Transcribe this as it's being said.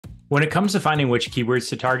When it comes to finding which keywords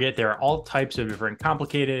to target, there are all types of different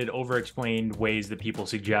complicated, over-explained ways that people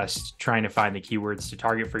suggest trying to find the keywords to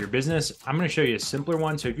target for your business. I'm going to show you a simpler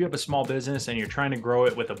one. So if you have a small business and you're trying to grow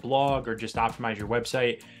it with a blog or just optimize your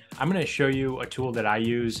website, I'm going to show you a tool that I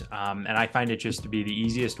use, and I find it just to be the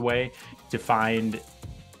easiest way to find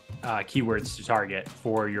keywords to target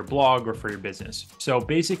for your blog or for your business. So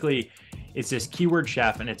basically, it's this Keyword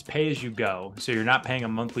Chef and it's pay as you go. So you're not paying a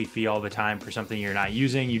monthly fee all the time for something you're not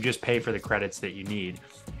using. You just pay for the credits that you need.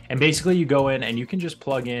 And basically you go in and you can just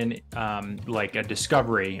plug in like a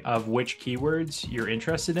discovery of which keywords you're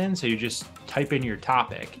interested in. So you just type in your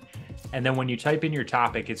topic. And then when you type in your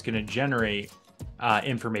topic, it's going to generate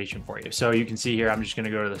information for you. So you can see here, I'm just going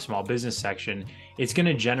to go to the small business section. It's going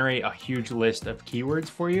to generate a huge list of keywords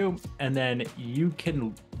for you. And then you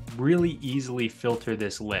can really easily filter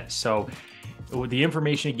this list. So the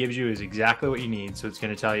information it gives you is exactly what you need. So it's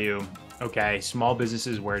going to tell you, okay, small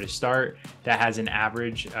businesses, where to start. That has an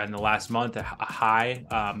average in the last month, a high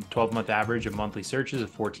 12-month average of monthly searches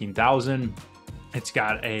of 14,000. It's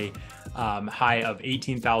got a high of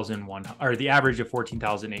 18,001, or the average of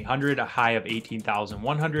 14,800, a high of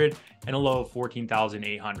 18,100, and a low of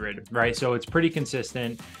 14,800, right? So it's pretty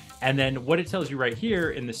consistent. And then what it tells you right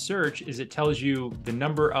here in the search is it tells you the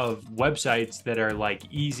number of websites that are like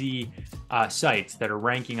easy sites that are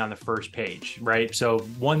ranking on the first page, right? So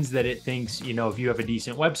ones that it thinks, you know, if you have a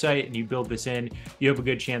decent website and you build this in, you have a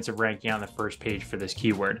good chance of ranking on the first page for this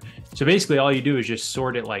keyword. So basically all you do is just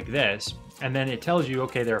sort it like this. And then it tells you,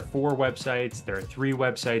 okay, there are 4 websites, there are 3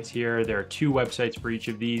 websites here, there are 2 websites for each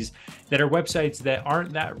of these that are websites that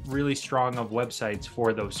aren't that really strong of websites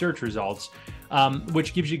for those search results,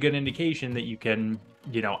 which gives you a good indication that you can,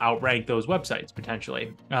 you know, outrank those websites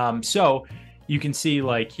potentially. So you can see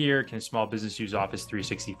like here, can a small business use Office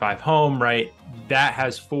 365 Home, right? That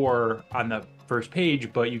has 4 on the first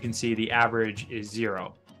page, but you can see the average is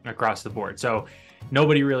 0 across the board. So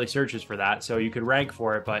nobody really searches for that. So you could rank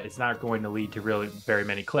for it, but it's not going to lead to really very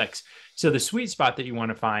many clicks. So the sweet spot that you want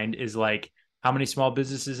to find is like, how many small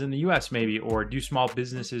businesses in the US maybe, or do small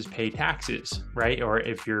businesses pay taxes, right? Or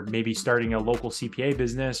if you're maybe starting a local CPA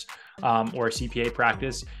business or a CPA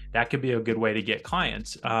practice, that could be a good way to get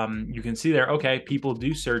clients. You can see there, okay, people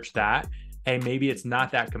do search that. Hey, maybe it's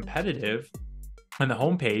not that competitive on the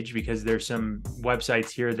homepage because there's some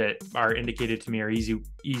websites here that are indicated to me are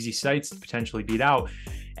easy sites to potentially beat out.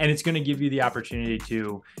 And it's going to give you the opportunity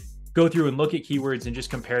to go through and look at keywords and just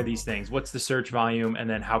compare these things. What's the search volume? And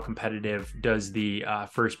then how competitive does the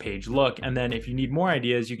first page look? And then if you need more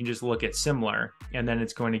ideas, you can just look at similar, and then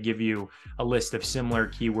it's going to give you a list of similar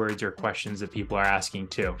keywords or questions that people are asking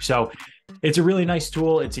too. So it's a really nice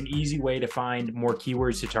tool. It's an easy way to find more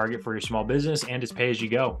keywords to target for your small business, and it's pay as you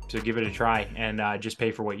go. So give it a try and just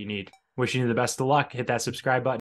pay for what you need. Wishing you the best of luck. Hit that subscribe button.